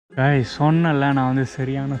சொன்னல நான் வந்து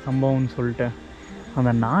சரியான சம்பவம்னு சொல்லிட்டு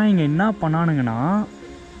அந்த நாய்ங்க என்ன பண்ணானுங்கன்னா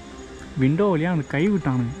விண்டோ வழியாக அந்த கை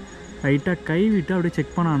விட்டானுங்க லைட்டாக கை விட்டு அப்படியே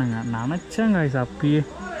செக் பண்ணானுங்க நினச்சேன் காய்ஸ் அப்பயே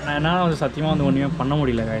நான் என்னால் வந்து சத்தியமாக வந்து ஒன்றுமே பண்ண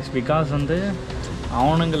முடியல காய்ஸ் பிகாஸ் வந்து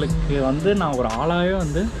அவனுங்களுக்கு வந்து நான் ஒரு ஆளாகவே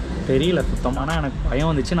வந்து தெரியல சுத்தமான எனக்கு பயம்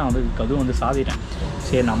வந்துச்சு நான் வந்து கதவு வந்து சாதிட்டேன்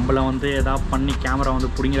சரி நம்மளை வந்து எதாவது பண்ணி கேமரா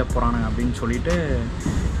வந்து பிடிங்கிட போகிறானுங்க அப்படின்னு சொல்லிட்டு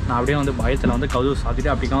நான் அப்படியே வந்து பயத்தில் வந்து கதவு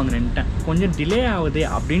சாத்திட்டு அப்படிக்கா வந்து நின்ட்டேன் கொஞ்சம் டிலே ஆகுது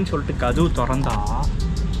அப்படின்னு சொல்லிட்டு கதவு திறந்தா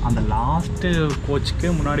அந்த லாஸ்ட்டு கோச்சுக்கு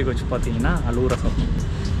முன்னாடி கோச்சு பார்த்தீங்கன்னா அழுகுற சத்தம்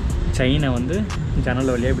செயினை வந்து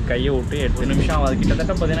ஜன்னல் வழியாக இப்படி கையை விட்டு 8 நிமிஷம் அது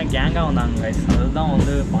கிட்டத்தட்ட பார்த்தீங்கன்னா கேங்காக வந்தாங்க கைஸ் அதுதான்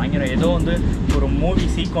வந்து பயங்கர ஏதோ வந்து ஒரு மூவி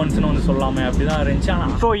சீக்வன்ஸ்னு வந்து சொல்லாமல் அப்படி தான் இருந்துச்சு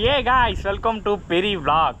ஆனால் so guys welcome to peri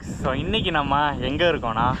vlogs so இன்றைக்கி நம்ம எங்கே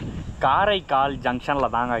இருக்கோன்னா காரைக்கால்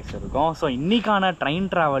ஜங்ஷனில் தான் காய்ஸ் இருக்கோம் ஸோ இன்றைக்கான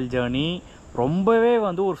ட்ரெயின் ட்ராவல் ஜேர்னி ரொம்பவே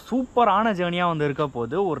வந்து ஒரு சூப்பரான ஜேர்னியாக வந்து இருக்க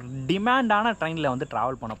போது ஒரு டிமாண்டான ட்ரெயினில் வந்து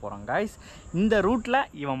ட்ராவல் பண்ண போகிறோம் கைஸ் இந்த ரூட்டில்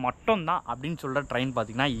இவன் மட்டும் தான் அப்படின்னு சொல்கிற ட்ரெயின்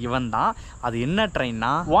பார்த்திங்கன்னா இவன் தான் அது என்ன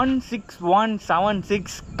ட்ரெயின்னா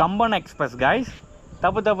 16176 கம்பன் எக்ஸ்பிரஸ் கைஸ்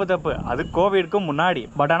தப்பு அது கோவிட்க்கு முன்னாடி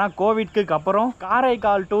பட் ஆனால் கோவிட்க்கு அப்புறம்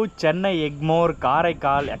காரைக்கால் டு சென்னை எக்மோர்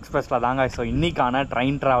காரைக்கால் எக்ஸ்பிரஸில் தாங்க ஸோ இன்றைக்கான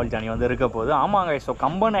ட்ரெயின் ட்ராவல் ஜர்னி வந்து இருக்க போகுது ஆமாங்க ஸோ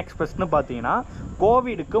கம்பன் எக்ஸ்பிரஸ்னு பார்த்தீங்கன்னா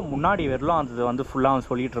கோவிடுக்கு முன்னாடி வரலும் அது வந்து ஃபுல்லாக வந்து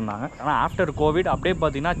சொல்லிட்டு இருந்தாங்க ஆனால் ஆஃப்டர் கோவிட் அப்படியே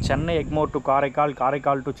பார்த்தீங்கன்னா சென்னை எக்மோர் டு காரைக்கால்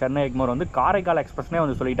காரைக்கால் டு சென்னை எக்மோர் வந்து காரைக்கால் எக்ஸ்பிரஸ்னே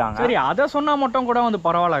வந்து சொல்லிட்டாங்க சரி அதை சொன்னால் மட்டும் கூட வந்து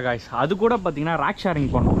பரவாயில்ல காய்ஸ் அது கூட பார்த்தீங்கன்னா ரேக்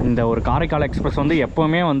ஷேரிங் பண்ணோம் இந்த ஒரு காரைக்கால் எக்ஸ்பிரஸ் வந்து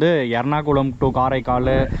எப்போவுமே வந்து எர்ணாகுளம் டு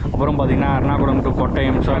காரைக்கால் அப்புறம் பார்த்தீங்கன்னா எர்ணாகுளம் டு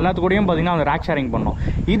கொட்டயம் ஸோ எல்லாத்துக்கூடையும் பார்த்தீங்கன்னா அந்த ரேக் ஷேரிங் பண்ணோம்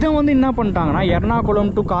இதை வந்து என்ன பண்ணிட்டாங்கன்னா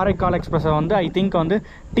எர்ணாகுளம் டு காரைக்கால் எக்ஸ்பிரஸை வந்து ஐ திங்க் வந்து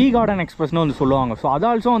டீ கார்டன் எக்ஸ்பிரஸ்னு வந்து சொல்லுவாங்க ஸோ அது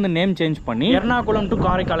ஆல்சோ வந்து நேம் சேஞ்ச் பண்ணி எர்ணாகுளம் டு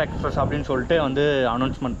காரைக்கால் எக்ஸ்பிரஸ் அப்படின்னு சொல்லிட்டு வந்து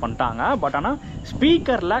அனௌன்ஸ்மெண்ட் பண்ணிட்டாங்க பட் ஆனால்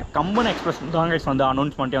ஸ்பீக்கரில் கம்பன் எக்ஸ்பிரஸ் காங்கிரஸ் வந்து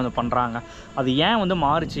அனௌன்ஸ்மெண்ட்டே வந்து பண்ணுறாங்க அது ஏன் வந்து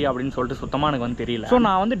மாறுச்சு அப்படின்னு சொல்லிட்டு சுத்தமாக எனக்கு வந்து தெரியல ஸோ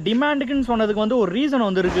நான் வந்து டிமாண்டுக்குன்னு சொன்னதுக்கு வந்து ஒரு ரீசன்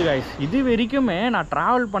வந்து இருக்குது கைஸ் இது வரைக்குமே நான்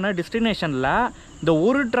ட்ராவல் பண்ண டெஸ்டினேஷனில் இந்த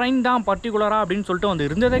ஒரு ட்ரெயின் தான் பர்டிகுலராக அப்படின்னு சொல்லிட்டு வந்து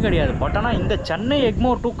இருந்ததே கிடையாது பட் ஆனால் இந்த சென்னை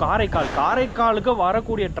எக்மோர் டு காரைக்காலுக்கு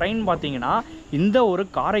வரக்கூடிய ட்ரெயின் பார்த்தீங்கன்னா இந்த ஒரு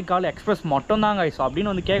காரைக்கால் எக்ஸ்பிரஸ் மட்டும் தாங்க ஸோ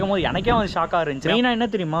அப்படின்னு வந்து கேட்கும் போது எனக்கே வந்து ஷாக்காக இருந்துச்சு மெயினாக என்ன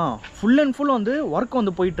தெரியுமா ஃபுல் அண்ட் ஃபுல் வந்து ஒர்க்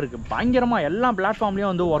வந்து போயிட்டுருக்கு பயங்கரமாக எல்லா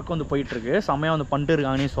பிளாட்ஃபார்ம்லேயும் வந்து ஒர்க் வந்து போயிட்டுருக்கு செம்மையாக வந்து பண்ணிட்டு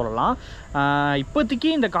இருக்காங்கன்னு சொல்லலாம்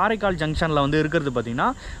இப்போதைக்கு இந்த காரைக்கால் ஜங்ஷனில் வந்து இருக்கிறது பார்த்தீங்கன்னா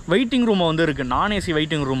வெயிட்டிங் ரூம் வந்து இருக்குது நான் ஏசி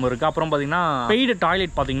வெயிட்டிங் ரூம் இருக்குது அப்புறம் பார்த்தீங்கன்னா பெய்டு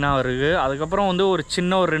டாய்லெட் பார்த்தீங்கன்னா இருக்குது அதுக்கப்புறம் வந்து ஒரு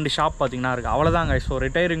சின்ன ஒரு 2 ஷாப் பார்த்தீங்கன்னா இருக்குது அவ்வளோதாங்க ஸோ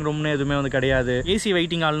ரிட்டையரிங் ரூம்னு எதுவுமே வந்து கிடையாது ஏசி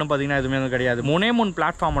வெயிட்டிங் ஹால்னு பார்த்தீங்கன்னா எதுவுமே வந்து கிடையாது 3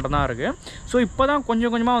 பிளாட்ஃபார்ம் மட்டும் தான் இருக்குது ஸோ இப்போ தான்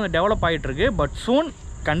கொஞ்சம் கொஞ்சமாக வந்து டெவலப் ஆகிட்டு இருக்கு பட் சூன்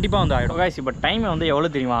கண்டிப்பாக வந்து ஆகிடும் காய்ஸ் இப்போ டைம் வந்து எவ்வளோ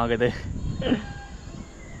தெரியுமா ஆகுது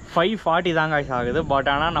 5:40 தான் காய்ஸ் ஆகுது பட்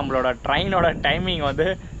ஆனால் நம்மளோட ட்ரெயினோட டைமிங் வந்து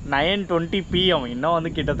 9:20 PM இன்னும்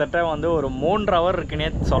வந்து கிட்டத்தட்ட வந்து ஒரு 3 hour இருக்குன்னே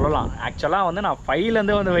சொல்லலாம் ஆக்சுவலாக வந்து நான்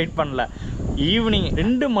 5லேருந்தே வந்து வெயிட் பண்ணல ஈவினிங்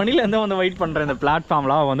 2 மணிலேருந்தே வந்து வெயிட் பண்ணுறேன் இந்த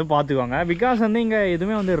பிளாட்ஃபார்ம்லாம் வந்து பார்த்துக்கோங்க பிகாஸ் வந்து இங்கே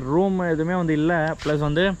எதுவுமே வந்து ரூம் எதுவுமே வந்து இல்லை ப்ளஸ்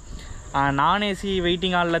வந்து நான் ஏசி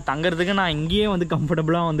வெயிட்டிங் ஹாலில் தங்குறதுக்கு நான் இங்கேயே வந்து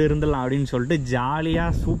கம்ஃபர்டபுளாக வந்து இருந்துடலாம் அப்படின்னு சொல்லிட்டு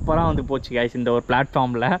ஜாலியாக சூப்பராக வந்து போச்சு கைஸ் இந்த ஒரு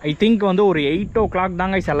பிளாட்ஃபார்மில் ஐ திங்க் வந்து ஒரு 8 o'clock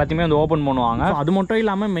தான் கைஸ் எல்லாத்தையுமே வந்து ஓப்பன் பண்ணுவாங்க அது மட்டும்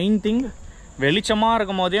இல்லாமல் மெயின் திங் வெளிச்சமாக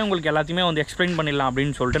இருக்கும் போதே உங்களுக்கு எல்லாத்தையுமே வந்து எக்ஸ்பிளைன் பண்ணிடலாம்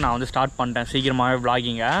அப்படின்னு சொல்லிட்டு நான் வந்து ஸ்டார்ட் பண்ணிட்டேன் சீக்கிரமாகவே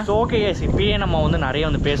விளாகிங்க ஸோ ஓகே கைஸ் இப்பயே நம்ம வந்து நிறைய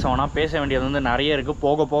வந்து பேச வேண்டியது வந்து நிறைய இருக்குது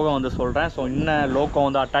போக போக வந்து சொல்கிறேன் ஸோ இன்னும் லோக்கோ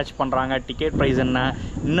வந்து அட்டாச் பண்ணுறாங்க டிக்கெட் ப்ரைஸ் என்ன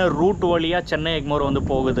இன்னும் ரூட் வழியாக சென்னை எக்மோர் வந்து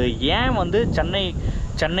போகுது ஏன் வந்து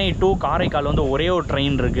சென்னை டு காரைக்கால் வந்து ஒரே ஒரு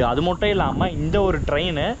ட்ரெயின் இருக்குது அது மட்டும் இல்லாமல் இந்த ஒரு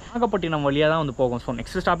ட்ரெயின் நாகப்பட்டினம் வழியாக தான் வந்து போகும் ஸோ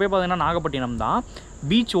நெக்ஸ்ட் ஸ்டாப்பே பார்த்தீங்கன்னா நாகப்பட்டினம் தான்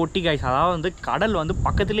பீச் ஒட்டி கைஸ் அதாவது வந்து கடல் வந்து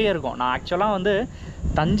பக்கத்துலேயே இருக்கும் நான் ஆக்சுவலாக வந்து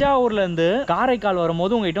தஞ்சாவூர்லேருந்து காரைக்கால்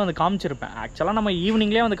வரும்போது உங்கள்கிட்ட வந்து காமிச்சிருப்பேன் ஆக்சுவலாக நம்ம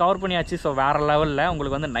ஈவினிங்லேயே வந்து கவர் பண்ணியாச்சு ஸோ வேறு லெவலில்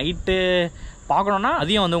உங்களுக்கு வந்து நைட்டு பார்க்கணுன்னா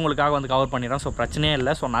அதையும் வந்து உங்களுக்காக வந்து கவர் பண்ணிடுறோம் ஸோ பிரச்சனையே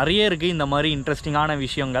இல்லை ஸோ நிறைய இருக்குது இந்த மாதிரி இன்ட்ரெஸ்டிங்கான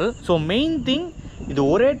விஷயங்கள் ஸோ மெயின் திங் இது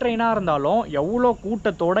ஒரே ட்ரெயினாக இருந்தாலும் எவ்வளோ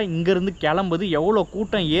கூட்டத்தோடு இங்கேருந்து கிளம்புது எவ்வளோ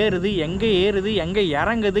கூட்டம் ஏறுது எங்கே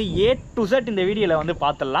இறங்குது A to Z இந்த வீடியோவில் வந்து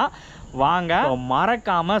பார்த்துடலாம் வாங்க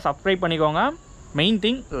மறக்காமல் சப்ஸ்கிரைப் பண்ணிக்கோங்க மெயின்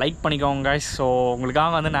திங் லைக் பண்ணிக்கோங்க கைஸ் ஸோ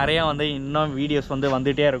உங்களுக்காக வந்து நிறையா வந்து இன்னும் வீடியோஸ் வந்து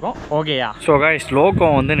வந்துகிட்டே இருக்கும் ஓகேயா ஸோ கைஸ் லோக்கோ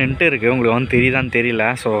வந்து நின்றுட்டு இருக்குது உங்களுக்கு வந்து தெரியுதான்னு தெரியல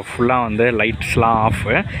ஸோ ஃபுல்லாக வந்து லைட்ஸ்லாம் ஆஃப்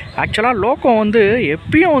ஆக்சுவலாக லோக்கோ வந்து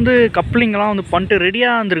எப்பயும் வந்து கப்ளிங்லாம் வந்து பண்ணிட்டு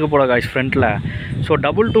ரெடியாக இருந்திருக்க போல கைஸ் ஃப்ரண்ட்டில் ஸோ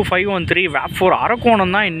 22513 VAP4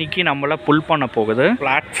 அரக்கோணம் தான் இன்றைக்கி நம்மளை புல் பண்ண போகுது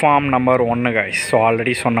platform number 1 guys so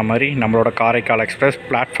already சொன்ன மாதிரி நம்மளோட காரைக்கால் எக்ஸ்பிரஸ்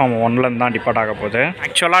பிளாட்ஃபார்ம் 1லேருந்து தான் டிபார்ட் ஆக போகுது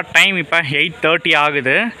ஆக்சுவலாக டைம் இப்போ 8:30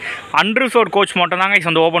 ஆகுது அன்ரிசர்வ்ட் கோச் மட்டும் தாங்க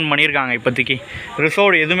வந்து ஓப்பன் பண்ணியிருக்காங்க இப்போதைக்கு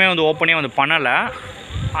ரிசர்வ்டு எதுவுமே வந்து ஓப்பனே வந்து பண்ணலை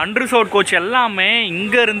அன்ரிசர்வ்ட் கோச் எல்லாமே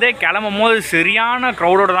இங்கேருந்தே கிளம்பும் போது சரியான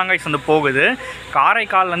க்ரௌடோடு தான் கைஸ் வந்து போகுது.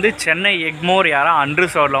 காரைக்கால்லேருந்து சென்னை எக்மோர் யாராவது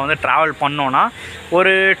அன்ரிசர்வ்டில் வந்து ட்ராவல் பண்ணோன்னா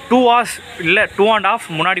ஒரு 2 hours இல்லை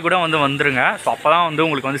 2.5 முன்னாடி கூட வந்து வந்துருங்க. ஸோ அப்போ தான் வந்து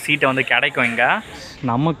உங்களுக்கு வந்து சீட்டை வந்து கிடைக்கும். இங்கே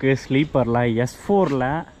நமக்கு ஸ்லீப்பரில் S4ல்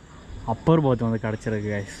அப்பர் பர்த் வந்து கிடச்சிருக்கு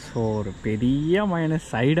கைஸ். ஸோ ஒரு பெரிய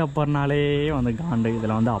மைனஸ் சைடு அப்பர்னாலே வந்து காண்டு.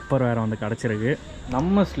 இதில் வந்து அப்பர் வேறு வந்து கிடச்சிருக்கு.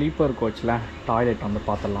 நம்ம ஸ்லீப்பர் கோச்சில் டாய்லெட் வந்து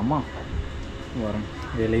பார்த்துடலாமா? வரும்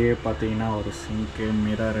வெளியே பார்த்தீங்கன்னா ஒரு சிங்க்கு,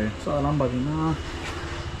 மிரரு, ஸோ அதெல்லாம் பார்த்தீங்கன்னா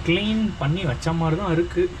க்ளீன் பண்ணி வச்ச மாதிரி தான்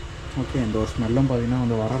இருக்குது. ஓகே, இந்த ஒரு ஸ்மெல்லும் பார்த்தீங்கன்னா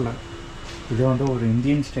வந்து வரலை. இது வந்து ஒரு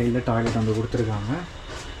இந்தியன் ஸ்டைலில் டாய்லெட் வந்து கொடுத்துருக்காங்க.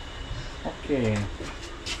 ஓகே,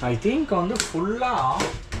 ஐ திங்க் வந்து ஃபுல்லாக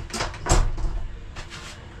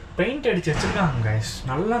பெயிண்ட் அடித்து வச்சுருக்காங்க கைஸ்.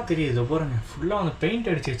 நல்லா தெரியுது பாருங்க, ஃபுல்லாக வந்து பெயிண்ட்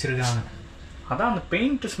அடித்து வச்சுருக்காங்க. அதான் அந்த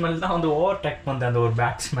பெயிண்ட் ஸ்மெல் தான் வந்து ஓவர் டேக் பண்ணுது அந்த ஒரு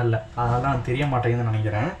பேக் ஸ்மெல்ல. அதெல்லாம் தெரிய மாட்டேங்குதுன்னு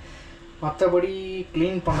நினைக்கிறேன். மற்றபடி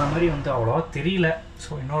க்ளீன் பண்ண மாதிரி வந்து அவ்வளோவா தெரியல. ஸோ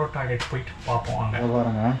இன்னொரு டாய்லெட் போயிட்டு பார்ப்போம். அங்கே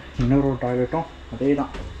பாருங்க, இன்னொரு டாய்லெட்டும் அதே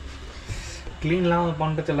தான். க்ளீன்லாம் வந்து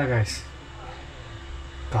பண்ணுறது இல்லை கைஸ்.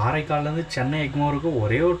 காரைக்கால்லேருந்து சென்னை எக்மோருக்கு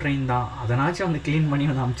ஒரே ஒரு ட்ரெயின் தான், அதனாச்சும் வந்து க்ளீன்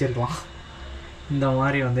பண்ணி வந்து அமைச்சிருக்கலாம். இந்த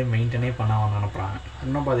மாதிரி வந்து மெயின்டைனே பண்ணாமல் நினைப்பறாங்க.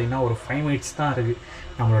 இன்னும் பார்த்தீங்கன்னா ஒரு 5 minutes தான் இருக்குது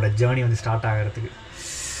நம்மளோட ஜேர்னி வந்து ஸ்டார்ட் ஆகிறதுக்கு.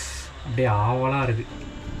 அப்படியே ஆவலாக இருக்குது.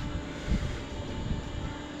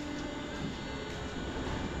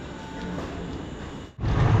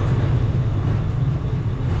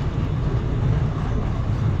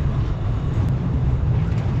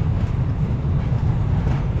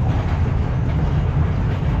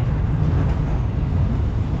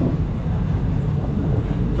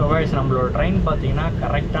 நம்மளோட ட்ரெயின் பார்த்தீங்கன்னா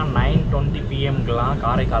கரெக்டாக 9:20 PM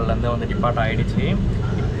காரைக்கால்லேருந்து வந்து டிபார்ட் ஆகிடுச்சு.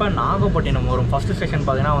 இப்போ நாகப்பட்டினம் வரும். ஃபஸ்ட்டு ஸ்டேஷன்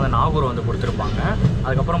பார்த்தீங்கன்னா வந்து நாகூர் வந்து கொடுத்துருப்பாங்க.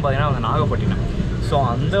 அதுக்கப்புறம் பார்த்தீங்கன்னா வந்து நாகப்பட்டினம். ஸோ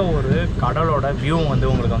அந்த ஒரு கடலோட வியூ வந்து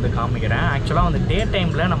உங்களுக்கு வந்து காமிக்கிறேன். ஆக்சுவலாக வந்து டே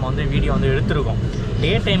டைமில் நம்ம வந்து வீடியோ வந்து எடுத்துருக்கோம்.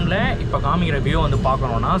 டே டைமில் இப்போ காமிக்கிற வியூ வந்து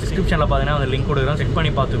பார்க்கணுன்னா டிஸ்கிரிப்ஷனில் பார்த்தீங்கன்னா வந்து லிங்க் கொடுக்குறோம், செக்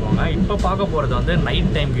பண்ணி பார்த்துக்கோங்க. இப்போ பார்க்க போகிறது வந்து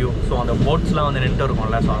நைட் டைம் வியூ. ஸோ அந்த போட்ஸ்லாம் வந்து நின்று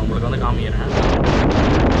இருக்கும்ல, ஸோ உங்களுக்கு வந்து காமிக்கிறேன்.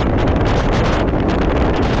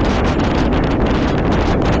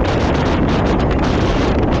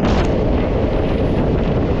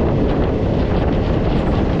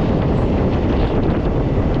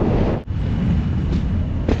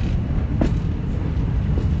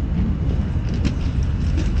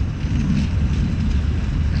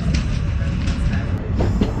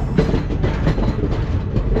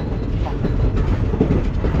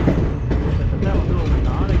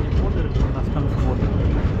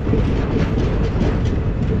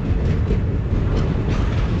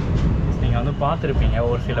 பார்த்துருப்பீங்க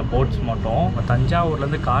ஒரு சில போட்ஸ் மட்டும்.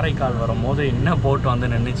 தஞ்சாவூர்லேருந்து காரைக்கால் வரும்போது என்ன போட் வந்து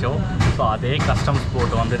நின்றுச்சோ, ஸோ அதே கஸ்டம்ஸ்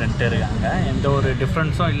போட் வந்து நின்றுட்டு இருக்காங்க. எந்த ஒரு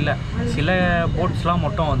டிஃப்ரென்ஸும் இல்லை. சில போட்ஸ்லாம்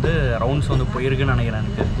மட்டும் வந்து ரவுண்ட்ஸ் வந்து போயிருக்குன்னு நினைக்கிறேன்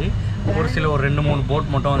எனக்கு தெரிஞ்சு. ஒரு சில ஒரு 2-3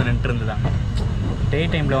 போட் மட்டும் வந்து நின்றுட்டு இருந்துதாங்க. டே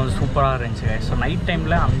டைமில் வந்து சூப்பராக இருந்துச்சு. ஸோ நைட்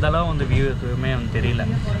டைமில் அந்தளவு வந்து வியூ எதுவுமே வந்து தெரியல.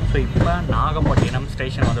 ஸோ இப்போ நாகப்பட்டினம்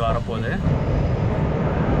ஸ்டேஷன் வந்து வரப்போகுது.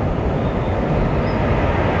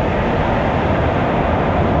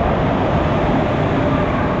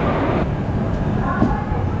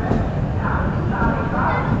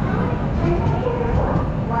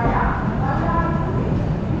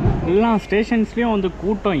 எல்லா ஸ்டேஷன்ஸ்லேயும் வந்து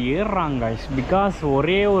கூட்டம் ஏறுறாங்க பிகாஸ்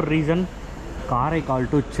ஒரே ஒரு ரீசன், காரைக்கால்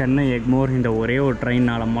டு சென்னை எக்மோர் இந்த ஒரே ஒரு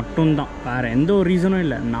ட்ரெயினால் மட்டும்தான், வேறு எந்த ஒரு ரீசனும்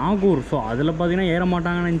இல்லை. நாகூர், ஸோ அதில் பார்த்தீங்கன்னா ஏற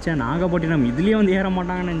மாட்டாங்கன்னு நினச்சேன். நாகப்பட்டினம் இதுலேயே வந்து ஏற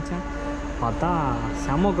மாட்டாங்கன்னு நினச்சேன். பார்த்தா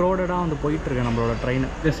செம க்ரௌடடாக வந்து போயிட்டுருக்கு நம்மளோட ட்ரெயின்.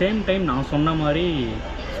 த சேம் டைம் நான் சொன்ன மாதிரி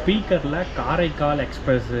ஸ்பீக்கரில் காரைக்கால்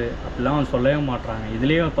எக்ஸ்பிரஸ்ஸு அப்படிலாம் வந்து சொல்லவே மாட்டுறாங்க.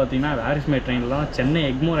 இதுலேயே பார்த்தீங்கன்னா வேரிஸ்மே ட்ரெயின்லாம் சென்னை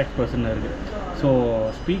எக்மோர் எக்ஸ்பிரஸ்ன்னு இருக்குது. ஸோ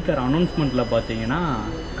ஸ்பீக்கர் அனௌன்ஸ்மெண்ட்டில் பார்த்தீங்கன்னா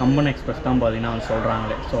கம்பன் எக்ஸ்பிரஸ் தான் பார்த்தீங்கன்னா வந்து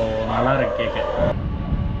சொல்கிறாங்களே. ஸோ நல்லா இருக்கு கேட்க.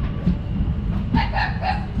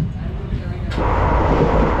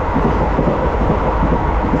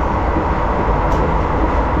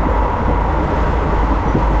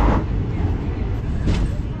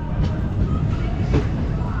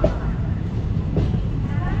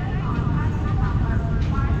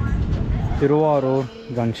 திருவாரூர்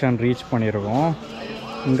ஜங்ஷன் ரீச் பண்ணியிருக்கோம்.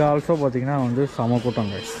 இங்கே ஆல்சோ பார்த்திங்கன்னா வந்து செம கூட்டம்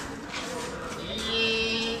கைஸ்,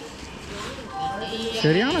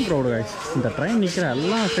 சரியான க்ரௌடு கைஸ். இந்த ட்ரெயின் நிற்கிற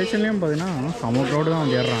எல்லா ஸ்டேஷன்லேயும் பார்த்திங்கன்னா செம க்ரௌடு தான்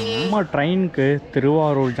வந்து ஏறுறாங்க. நம்ம ட்ரெயினுக்கு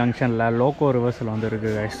திருவாரூர் ஜங்ஷனில் லோக்கோ ரிவர்ஸில் வந்து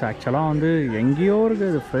இருக்குது கைஸ். ஆக்சுவலாக வந்து எங்கேயோ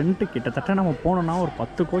இருக்குது ஃப்ரெண்ட்டு, கிட்டத்தட்ட நம்ம போனோன்னா ஒரு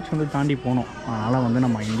 10 கோச் வந்து தாண்டி போனோம். அதனால் வந்து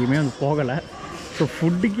நம்ம எங்கேயுமே வந்து போகலை. ஸோ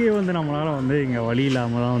ஃபுட்டுக்கே வந்து நம்மளால் வந்து இங்கே வழி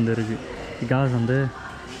இல்லாமல் தான் வந்து இருக்குது. பிகாஸ் வந்து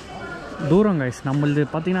தூரம் கைஸ். நம்மளது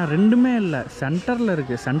பார்த்திங்கன்னா ரெண்டுமே இல்லை, சென்டரில்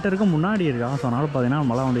இருக்குது, சென்டருக்கு முன்னாடி இருக்கா. ஸோ அதனால் பார்த்திங்கன்னா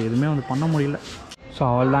நம்மளால் வந்து எதுவுமே வந்து பண்ண முடியல. ஸோ ஸோ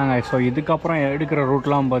அவ்வளோதாங்க. ஸோ இதுக்கப்புறம் எடுக்கிற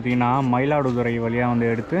ரூட்லாம் பார்த்தீங்கன்னா மயிலாடுதுறை வழியாக வந்து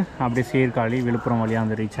எடுத்து அப்படியே சீர்காழி விழுப்புரம் வழியாக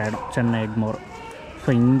வந்து ரீச் ஆகிடும் சென்னை எக்மோர். ஸோ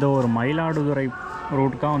இந்த ஒரு மயிலாடுதுறை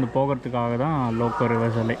ரூட்டுக்காக வந்து போகிறதுக்காக தான் லோக்கோ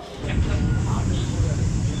ரிவர்சலே.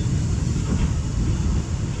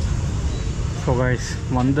 ஸோ கைஸ்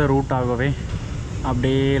வந்த ரூட்டாகவே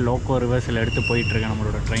அப்படியே லோக்கோ ரிவர்சல் எடுத்து போயிட்டுருக்கேன்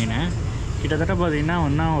நம்மளோட ட்ரெயினை. கிட்டத்தட்ட பார்த்திங்கன்னா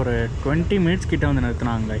இன்னும் ஒரு 20 மினிட்ஸ் கிட்டே வந்து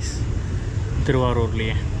நிறுத்தினாங்க கைஸ்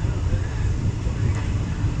திருவாரூர்லேயே.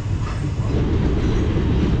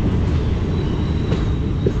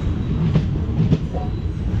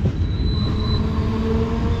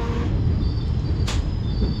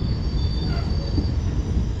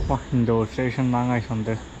 இந்த ஒரு ஸ்டேஷன் தாங்க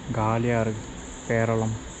வந்து காலியாக இருக்குது.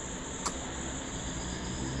 பேரளம்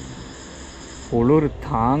குளிர்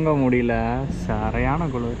தாங்க முடியல, சரியான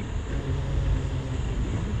குளிர்.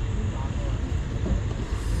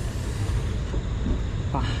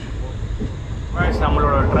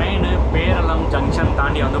 நம்மளோட ட்ரெயின் பேரளம் ஜங்ஷன்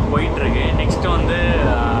தாண்டி வந்து போயிட்டுருக்கு. நெக்ஸ்ட்டு வந்து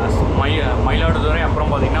மயிலாடுதுறை,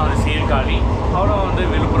 அப்புறம் பார்த்திங்கன்னா வந்து சீர்காழி, அப்புறம் வந்து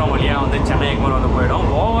விழுப்புரம் வழியாக வந்து சென்னை எக்மோர் வந்து போயிடும்.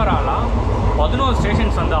 ஓவராலாக 11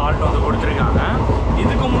 ஸ்டேஷன்ஸ் வந்து ஆல்ட் வந்து கொடுத்துருக்காங்க.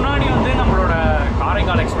 இதுக்கு முன்னாடி வந்து நம்மளோட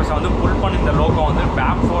காரைக்கால் எக்ஸ்பிரஸை வந்து புல் பண்ணி இந்த லோக்கோ வந்து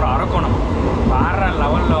பேக் 4 அரக்கோணம் வேறு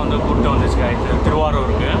லெவலில் வந்து கூப்பிட்டு வந்துச்சு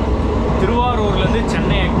திருவாரூருக்கு. திருவாரூர்லேருந்து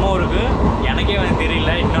சென்னை எக்மோருக்கு எனக்கே வந்து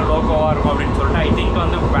தெரியல இன்னும் லோக்கோவாக இருக்கும் அப்படின்னு சொல்லிட்டு. ஐ திங்க்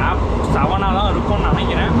வந்து பேப் 7 தான் இருக்கும்னு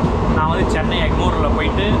நினைக்கிறேன். நான் வந்து சென்னை எக்மோரில்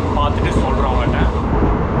போயிட்டு பார்த்துட்டு சொல்கிறேன் உங்கள்கிட்ட.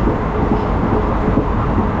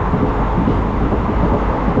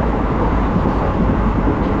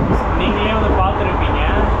 நீங்களே வந்து பார்த்துருப்பீங்க,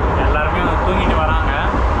 எல்லாருமே வந்து தூங்கிட்டு வராங்க.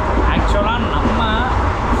 ஆக்சுவலாக நம்ம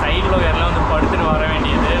சைடில் லோயரில் வந்து படுத்துட்டு வர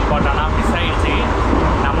வேண்டியது, பட் ஆனால் மிஸ் ஆகிடுச்சு.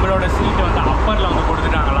 நம்மளோட சீட்டு வந்து அப்பரில் வந்து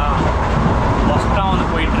கொடுத்துட்டாங்களா, ஃபஸ்ட்டாக வந்து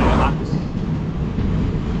போயிட்டுருக்கு.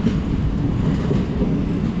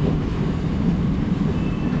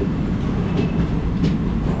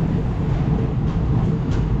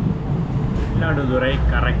 மயிலாடுதுறை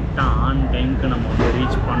கரெக்டாக ஆன் டைமுக்கு நம்ம வந்து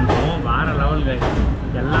ரீச் பண்ணுறோம். வேறு லெவலுக்கு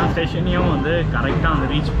எல்லா ஸ்டேஷனையும் வந்து கரெக்டாக வந்து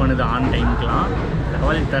ரீச் பண்ணுது ஆன் டைமுக்கெலாம்.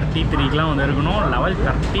 லெவல் 33க்கெலாம் வந்து இருக்கணும். லெவல்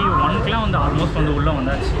 31க்கெலாம் வந்து ஆல்மோஸ்ட் வந்து உள்ளே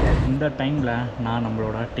வந்தாச்சு. இந்த டைமில் நான்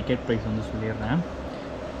நம்மளோட டிக்கெட் ப்ரைஸ் வந்து சொல்லிடுறேன்.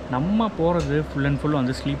 நம்ம போகிறது ஃபுல் அண்ட் ஃபுல்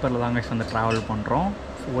வந்து ஸ்லீப்பரில் தாங்க வந்து ட்ராவல் பண்ணுறோம்.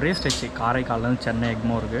 ஒரே ஸ்டேச்சு காரைக்கால்லேருந்து சென்னை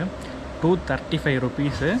எக்மோருக்கு 235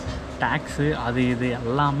 ருபீஸு. டேக்ஸு அது இது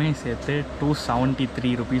எல்லாமே சேர்த்து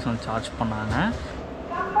 273 ருபீஸ் வந்து சார்ஜ் பண்ணாங்க.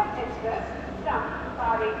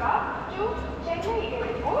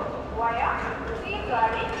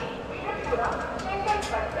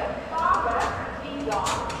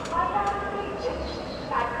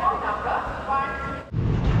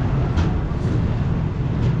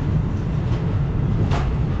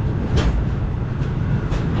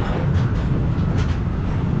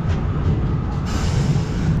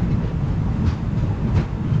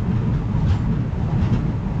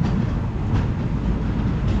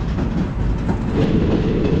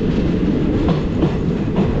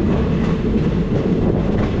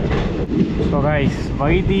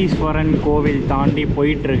 வைத்தீஸ்வரன் கோவில் தாண்டி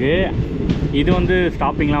போயிட்டுருக்கு. இது வந்து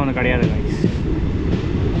ஸ்டாப்பிங்லாம் வந்து கிடையாது கைஸ்.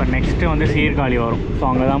 இப்போ நெக்ஸ்ட்டு வந்து சீர்காழி வரும். ஸோ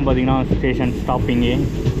அங்கே தான் பார்த்தீங்கன்னா ஸ்டேஷன் ஸ்டாப்பிங்கு.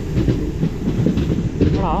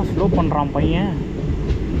 ஸ்லோ பண்ணுறான் பையன்.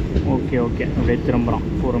 ஓகே ஓகே, அப்படியே திரும்புகிறான்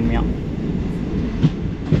பொறுமையாக.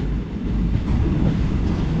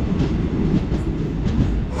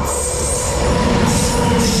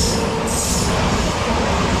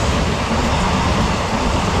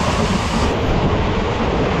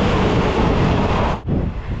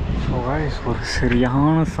 ஒரு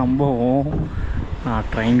சரியான சம்பவம். நான்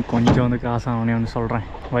ட்ரெயின் கொஞ்சம் வந்து கிராஸ் ஆகணும்னு வந்து சொல்கிறேன்.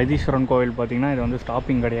 வைத்தீஸ்வரன் கோவில் பார்த்திங்கன்னா இது வந்து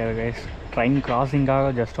ஸ்டாப்பிங் கிடையாது கைஸ். ட்ரெயின் கிராசிங்காக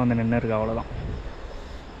ஜஸ்ட் வந்து நின்று இருக்கு, அவ்வளோதான்.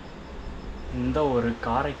 இந்த ஒரு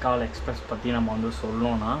காரைக்கால் எக்ஸ்பிரஸ் பற்றி நம்ம வந்து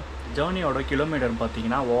சொல்லணும்னா, ஜேர்னியோட கிலோமீட்டர்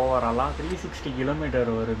பார்த்திங்கன்னா ஓவராலாக 360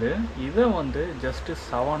 கிலோமீட்டர் வருது. இதை வந்து ஜஸ்ட்டு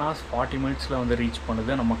 7 hours 40 minutes வந்து ரீச்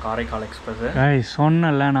பண்ணுது நம்ம காரைக்கால் எக்ஸ்பிரஸ்ஸு.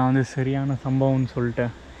 சொன்னல நான் வந்து சரியான சம்பவம்னு சொல்லிட்டு.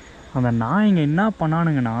 அந்த நாய்ங்க என்ன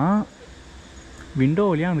பண்ணானுங்கன்னா, விண்டோ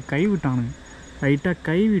வழியாக அந்த கை விட்டானுங்க. லைட்டாக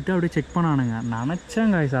கை விட்டு அப்படியே செக் பண்ணானுங்க.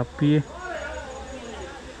 நினச்சேன் காய்ஸ் அப்பயே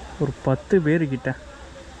ஒரு 10 பேர்கிட்ட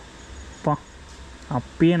பா,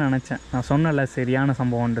 அப்பயே நினச்சேன். நான் சொன்னல சரியான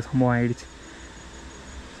சம்பவம் ஆகிடுச்சு.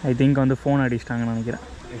 ஐ திங்க் வந்து ஃபோன் அடிச்சிட்டாங்கன்னு நினைக்கிறேன்.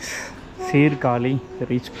 சீர்காழி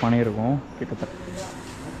ரீச் பண்ணியிருக்கோம் கிட்டத்தட்ட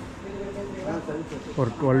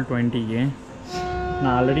ஒரு 12:20க்கு.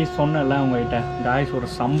 நான் ஆல்ரெடி சொன்னேன்ல உங்கள்கிட்ட, காய்ஸ் ஒரு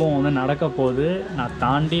சம்பவம் வந்து நடக்க போகுது, நான்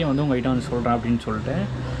தாண்டி வந்து உங்கள்கிட்ட வந்து சொல்கிறேன் அப்படின்னு சொல்லிட்டு.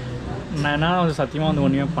 நான் என்ன வந்து சத்தியமாக வந்து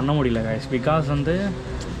ஒன்றுமே பண்ண முடியல காய்ஸ். பிகாஸ் வந்து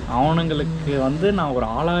அவனுங்களுக்கு வந்து நான் ஒரு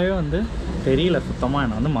ஆளாகவே வந்து தெரியல சுத்தமாக,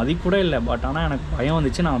 என்னை வந்து மதிக்கூட இல்லை. பட் ஆனால் எனக்கு பயம்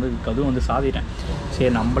வந்துச்சு, நான் வந்து கதவு வந்து சாதிட்டேன்.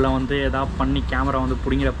 சரி நம்மளை வந்து எதாவது பண்ணி கேமரா வந்து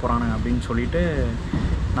பிடிங்கிட போகிறானுங்க அப்படின்னு சொல்லிட்டு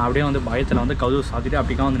நான் அப்படியே வந்து பயத்தில் வந்து கதவு சாத்திட்டு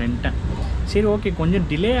அப்படிக்கா வந்து நின்ட்டேன். சரி ஓகே கொஞ்சம்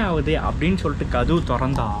டிலே ஆகுது அப்படின்னு சொல்லிட்டு கதவு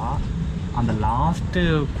திறந்தா அந்த லாஸ்ட்டு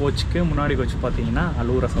கோச்சுக்கு முன்னாடி கோச்சு பார்த்தீங்கன்னா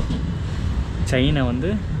அழுகுற சத்தம். செயினை வந்து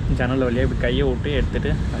ஜன்னல் வழியாக இப்படி கையை விட்டு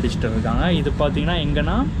எடுத்துகிட்டு அடிச்சுட்டு இருக்காங்க. இது பார்த்தீங்கன்னா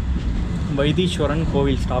எங்கன்னா வைத்தீஸ்வரன்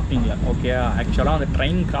கோவில் ஸ்டாப்பிங்கில். ஓகே ஆக்சுவலாக அந்த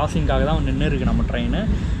ட்ரெயின் கிராசிங்காக தான் நின்று இருக்குது நம்ம ட்ரெயின்.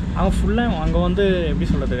 அங்கே ஃபுல்லாக அங்கே வந்து எப்படி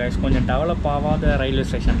சொல்கிறது கைஸ், கொஞ்சம் டெவலப் ஆகாத ரயில்வே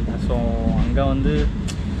ஸ்டேஷனில். ஸோ அங்கே வந்து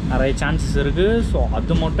நிறைய சான்சஸ் இருக்குது. ஸோ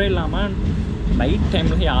அது மட்டும் இல்லாமல் நைட்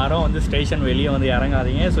டைமில் யாரும் வந்து ஸ்டேஷன் வெளியே வந்து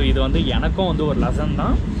இறங்காதீங்க. ஸோ இது வந்து எனக்கும் வந்து ஒரு லெசன்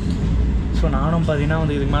தான். ஸோ நானும் பார்த்தீங்கன்னா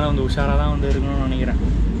வந்து இதுக்கு மேலே வந்து உஷாராக தான் வந்து இருக்கணும்னு நினைக்கிறேன்.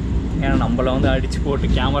 ஏன்னா நம்மளை வந்து அடித்து போட்டு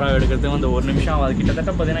கேமரா எடுக்கிறது வந்து ஒரு நிமிஷம் அது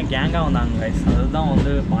கிட்டத்தட்ட பார்த்தீங்கன்னா கேங்காக வந்தாங்க கைஸ். அதுதான்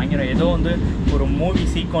வந்து பயங்கர ஏதோ வந்து ஒரு மூவி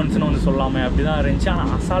சீக்வன்ஸ்னு வந்து சொல்லாமல் அப்படி தான் இருந்துச்சு.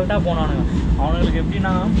 ஆனால் அசால்ட்டாக போனானுங்க. அவனுங்களுக்கு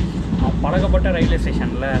எப்படின்னா பழக்கப்பட்ட ரயில்வே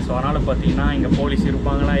ஸ்டேஷனில். ஸோ அதனால் பார்த்தீங்கன்னா இங்கே போலீஸ்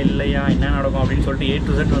இருப்பாங்களா இல்லையா என்ன நடக்கும் அப்படின்னு சொல்லிட்டு A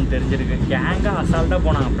to Z வந்து தெரிஞ்சிருக்கு. கேங்காக அசால்ட்டாக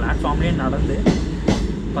போனாங்க. பிளாட்ஃபார்ம்லேயே நடந்து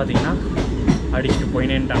பார்த்தீங்கன்னா அடிச்சுட்டு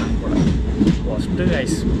போயினேன்ட்டானுங்க போல. ஃபஸ்ட்டு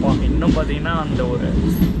கைஸ் இன்னும் பார்த்தீங்கன்னா அந்த ஒரு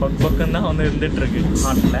பக்கம் தான் வந்து இருந்துகிட்ருக்கு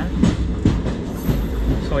ஹார்ட்டில்.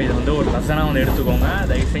 ஸோ இது வந்து ஒரு லெசனாக வந்து எடுத்துக்கோங்க.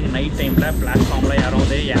 தயவு செஞ்சு நைட் டைமில் பிளாட்ஃபார்மில் யாரும்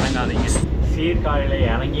வந்து இறங்காதீங்க. சீர்காழியில்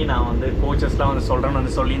இறங்கி நான் வந்து கோச்சஸ்லாம் வந்து சொல்கிறேன்னு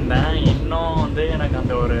வந்து சொல்லியிருந்தேன். இன்னும் வந்து எனக்கு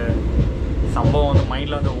அந்த ஒரு சம்பவம் வந்து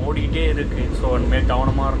மைண்டில் வந்து ஓடிக்கிட்டே இருக்குது. ஸோ இனிமேல்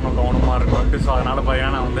கவனமாக இருக்கணும்ட்டு. ஸோ அதனால்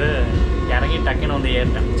பார்த்தீங்கன்னா நான் வந்து இறங்கி டக்குன்னு வந்து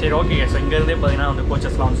ஏறிட்டேன். சரி ஓகே. ஸோ இங்கேருந்தே பார்த்தீங்கன்னா வந்து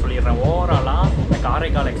கோச்சஸ்லாம் வந்து சொல்லிடுறேன். ஓவராலாக இந்த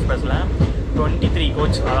காரைக்கால் எக்ஸ்பிரஸில் 23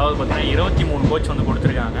 கோச், அதாவது பார்த்தீங்கன்னா 23 கோச் வந்து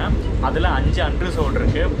கொடுத்துருக்காங்க. அதில் 5 அன்ரிசர்வ்டு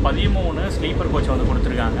இருக்குது, 13 ஸ்லீப்பர் கோச் வந்து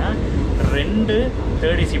கொடுத்துருக்காங்க, 2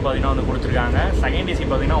 தேர்ட் ஏசி பார்த்தீங்கன்னா வந்து கொடுத்துருக்காங்க, செகண்ட் ஏசி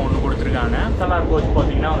பார்த்தீங்கன்னா 1 கொடுத்துருக்காங்க, SLR கோச்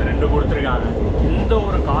பார்த்தீங்கன்னா வந்து 2 கொடுத்துருக்காங்க. இந்த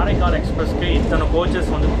ஒரு காரைக்கால் எக்ஸ்பிரஸ்க்கு இத்தனை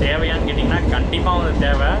கோச்சஸ் வந்து தேவையான்னு கேட்டிங்கன்னா கண்டிப்பாக வந்து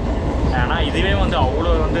தேவை. ஏன்னா இதுவே வந்து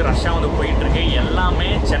அவ்வளோ வந்து ரஷ்ஷாக வந்து போயிட்டுருக்கு. எல்லாமே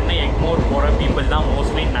சென்னை எக்மோர் போகிற பீப்புள் தான்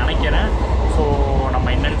மோஸ்ட்லி நினைக்கிறேன். ஸோ நம்ம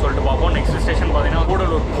என்னென்னு சொல்லிட்டு பார்ப்போம். நெக்ஸ்ட் ஸ்டேஷன் பார்த்தீங்கன்னா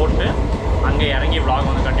கூடலூர் போட்டு அங்கே இறங்கி vlog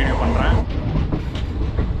வந்து கண்டினியூ பண்ணுறேன்.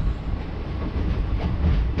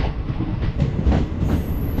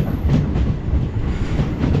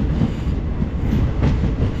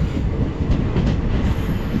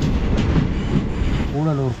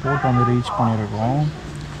 கூடலூர் போர்ட் வந்து ரீச் பண்ணியிருக்கோம்.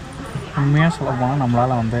 உண்மையாக சொல்ல போனால்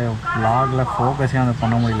நம்மளால் வந்து vlogல ஃபோக்கஸே வந்து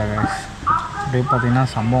பண்ண முடியல கைஸ். அப்படியே பார்த்திங்கன்னா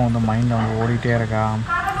சம்பவம் வந்து மைண்டில் வந்து ஓடிட்டே இருக்கா,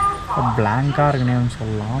 பிளாங்காக இருக்குன்னே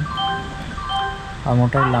சொல்லலாம். அது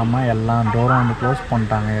மட்டும் இல்லாமல் எல்லா டோரும் வந்து க்ளோஸ்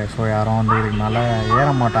பண்ணிட்டாங்க. ஸோ யாரும் வந்து இதுக்கு மேலே ஏற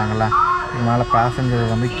மாட்டாங்கள்ல. இதுக்கு மேலே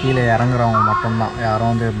பேசஞ்சர் வந்து கீழே இறங்குறவங்க மட்டும்தான்.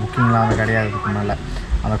 யாரும் வந்து புக்கிங்லாம் வந்து கிடையாது இதுக்கு மேலே.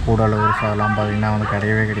 அந்த கூடலூர் ஸோ அதெல்லாம் பார்த்திங்கன்னா வந்து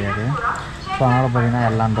கிடையவே கிடையாது. ஸோ அதனால் பார்த்திங்கன்னா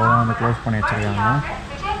எல்லா டோரும் வந்து க்ளோஸ் பண்ணி வச்சுருக்காங்க.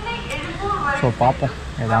 ஸோ பார்ப்போம்,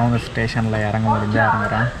 ஏதாவது ஸ்டேஷனில் இறங்க முடிஞ்சால்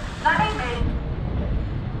இறங்குறேன்.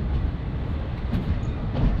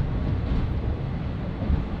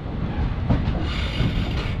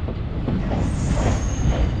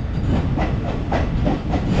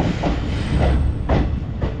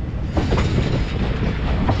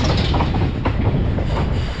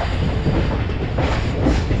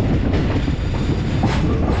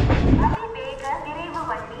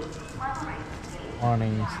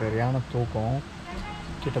 மார்னிங் சரியான தூக்கம்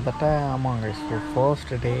கிட்டத்தட்ட. ஆமாங்க. ஸோ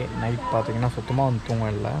ஃபர்ஸ்ட் டே நைட் பார்த்திங்கன்னா சுத்தமாக வந்து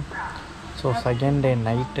தூக்கம் இல்லை. ஸோ செகண்ட் டே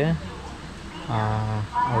நைட்டு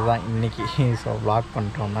அதுதான் இன்றைக்கி. ஸோ vlog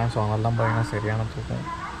பண்ணிட்டு வந்தேன். ஸோ அதனால தான் பார்த்திங்கன்னா சரியான தூக்கம்.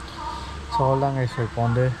 ஸோ அவ்வளோதாங்க. ஸோ இப்போ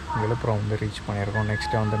வந்து விழுப்புரம் வந்து ரீச் பண்ணியிருக்கோம்.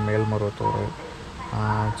 நெக்ஸ்ட்டு வந்து மேல்மருவத்தூர்,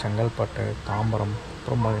 செங்கல்பட்டு, தாம்பரம்,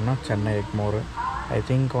 அப்புறம் பார்த்திங்கன்னா சென்னை எக்மோர். ஐ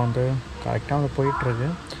திங்க் வந்து கரெக்டாக வந்து போயிட்டுருக்கு.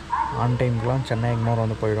 ஆன் டைமுக்கெலாம் சென்னை எக்மோர்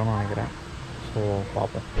வந்து போயிடும்னு நினைக்கிறேன். ஸோ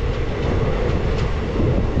பார்ப்போம்.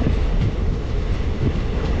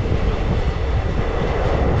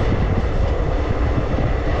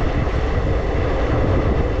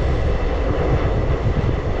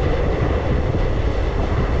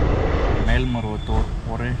 மேல்மருவத்தூர்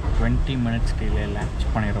ஒரு 20 மினிட்ஸ் டிலே லான்ச்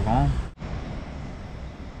பண்ணியிருக்கோம்.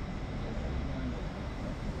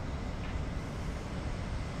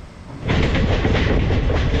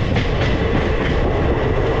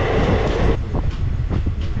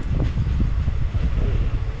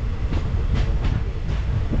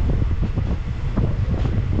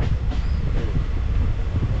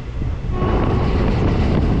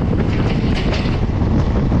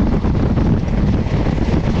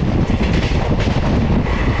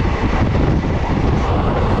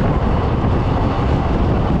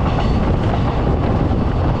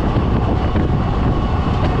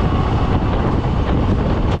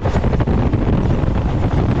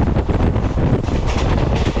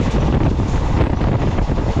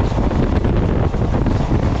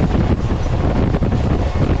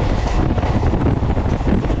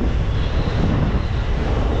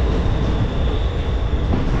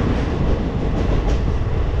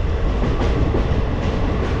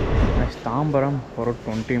 தாம்பரம் ஒரு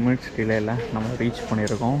 20 மினிட்ஸ் டிலேயில் நம்ம ரீச்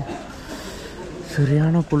பண்ணியிருக்கோம்.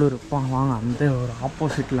 சரியான குளிர். வாங்க அந்த ஒரு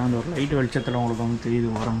ஆப்போசிட்டில் அந்த ஒரு லைட் வெளிச்சத்தில் உங்களுக்கு வந்து தெரியுது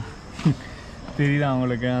வரும். தெரியுதா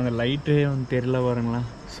அவங்களுக்கு அந்த லைட்டே வந்து தெரியல பாருங்களேன்.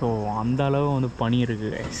 ஸோ அந்த அளவு வந்து பனி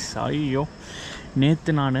இருக்குது. ஐயோ,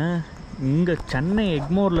 நேற்று நான் இங்கே சென்னை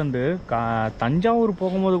எக்மோர்லேருந்து தஞ்சாவூர்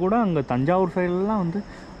போகும்போது கூட அங்கே தஞ்சாவூர் சைட்லலாம் வந்து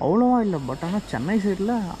அவ்வளோவா இல்லை. பட் ஆனால் சென்னை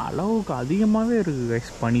சைடில் அளவுக்கு அதிகமாகவே இருக்குது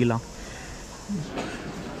கைஸ் பனிலாம்.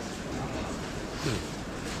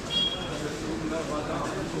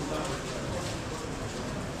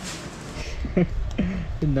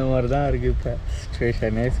 இந்த மாதிரி தான் இருக்குது இப்போ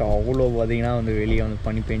ஸ்டேஷனே. ஸோ அவ்வளோ பார்த்திங்கன்னா வந்து வெளியே வந்து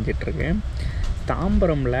பனி பெஞ்சிட்ருக்கு.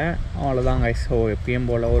 தாம்பரமில் அவ்வளோதான் கைஸ். ஸோ எப்பயும்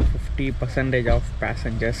போல் ஒரு 50% ஆஃப்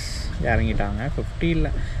பேசஞ்சர்ஸ் இறங்கிட்டாங்க. 50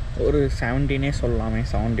 இல்லை, ஒரு 70 சொல்லலாமே.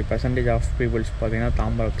 70% ஆஃப் பீப்புள்ஸ் பார்த்திங்கன்னா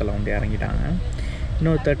தாம்பரத்தில் வந்து இறங்கிட்டாங்க.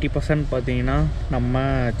 இன்னும் 30% பார்த்திங்கன்னா நம்ம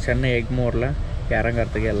சென்னை எக்மோரில்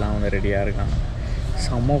இறங்கிறதுக்கு எல்லாம் வந்து ரெடியாக இருக்காங்க.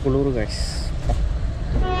 செம்ம குளிர் கைஸ்.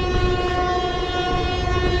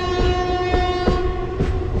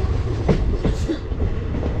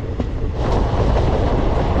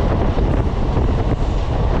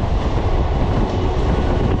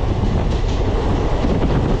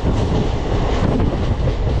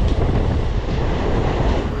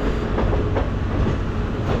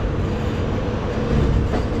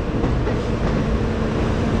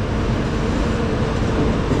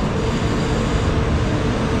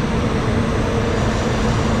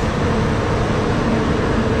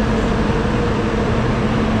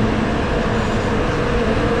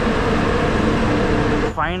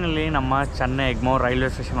 ஃபைனலி நம்ம சென்னை எக்மோர் ரயில்வே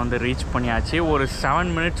ஸ்டேஷன் வந்து ரீச் பண்ணியாச்சு. ஒரு 7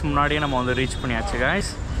 மினிட்ஸ் முன்னாடியே நம்ம வந்து ரீச் பண்ணியாச்சு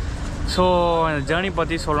கைஸ். ஸோ இந்த ஜேர்னி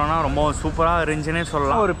பற்றி சொல்லணும்னா ரொம்ப சூப்பராக இருந்துச்சுன்னே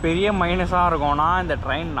சொல்லலாம். ஒரு பெரிய மைனஸாக இருக்கும்னா இந்த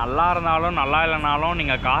ட்ரெயின் நல்லா இருந்தாலும் நல்லா இல்லைனாலும்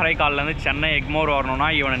நீங்கள் காரைக்கால்லேருந்து சென்னை எக்மோர் வரணும்னா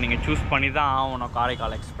இவனை நீங்கள் சூஸ் பண்ணி தான் ஆகணும்,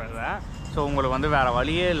 காரைக்கால் எக்ஸ்பிரஸை. ஸோ உங்களுக்கு வந்து வேறு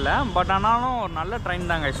வழியே இல்லை. பட் ஆனாலும் ஒரு நல்ல ட்ரெயின்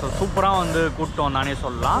தாங்க. ஸோ சூப்பராக வந்து கூப்பிட்டு வந்தானே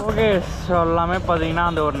சொல்லலாம். ஓகே, ஸோ எல்லாமே பார்த்தீங்கன்னா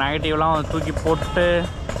அந்த ஒரு நெகட்டிவ்லாம் வந்து தூக்கி போட்டு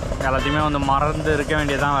எல்லாத்தையுமே வந்து மறந்து இருக்க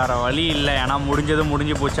வேண்டியதான், வேறு வழி இல்லை. ஏன்னா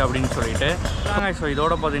முடிஞ்சு போச்சு அப்படின்னு சொல்லிட்டு தாங்க. ஸோ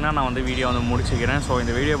இதோட பார்த்தீங்கன்னா நான் வந்து வீடியோ வந்து முடிச்சுக்கிறேன். ஸோ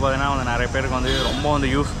இந்த வீடியோ பார்த்தீங்கன்னா வந்து நிறைய பேருக்கு வந்து ரொம்ப வந்து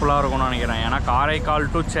யூஸ்ஃபுல்லாக இருக்கும்னு நினைக்கிறேன். ஏன்னா காரைக்கால்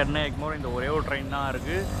டு சென்னை எக்மோர் இந்த ஒரே ஒரு ட்ரெயின் தான்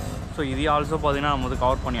இருக்குது. ஸோ இது ஆல்சோ பார்த்தீங்கன்னா நம்ம வந்து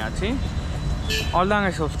கவர் பண்ணியாச்சு.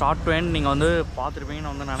 அவ்வளோதாங்க. ஸோ ஸ்டார்ட் டு எண்ட் நீங்கள் வந்து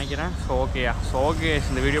பார்த்துருப்பீங்கன்னு வந்து நினைக்கிறேன். ஸோ ஓகே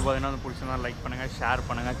இந்த வீடியோ பார்த்தீங்கன்னா வந்து பிடிச்சிருந்தா லைக் பண்ணுங்கள், ஷேர்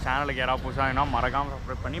பண்ணுங்கள். சேனலுக்கு யாராவது புதுசாக மறக்காமல்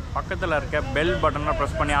சப்ஸ்கிரைப் பண்ணி பக்கத்தில் இருக்க பெல் பட்டனை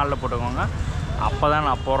ப்ரெஸ் பண்ணி ஆளில் போட்டுக்கோங்க. அப்போ தான்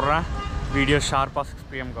நான் போடுறேன் வீடியோ ஷார்ப்பாக 6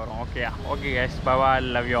 PM வரும். Okay guys, by by,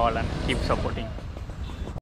 love you all and keep supporting.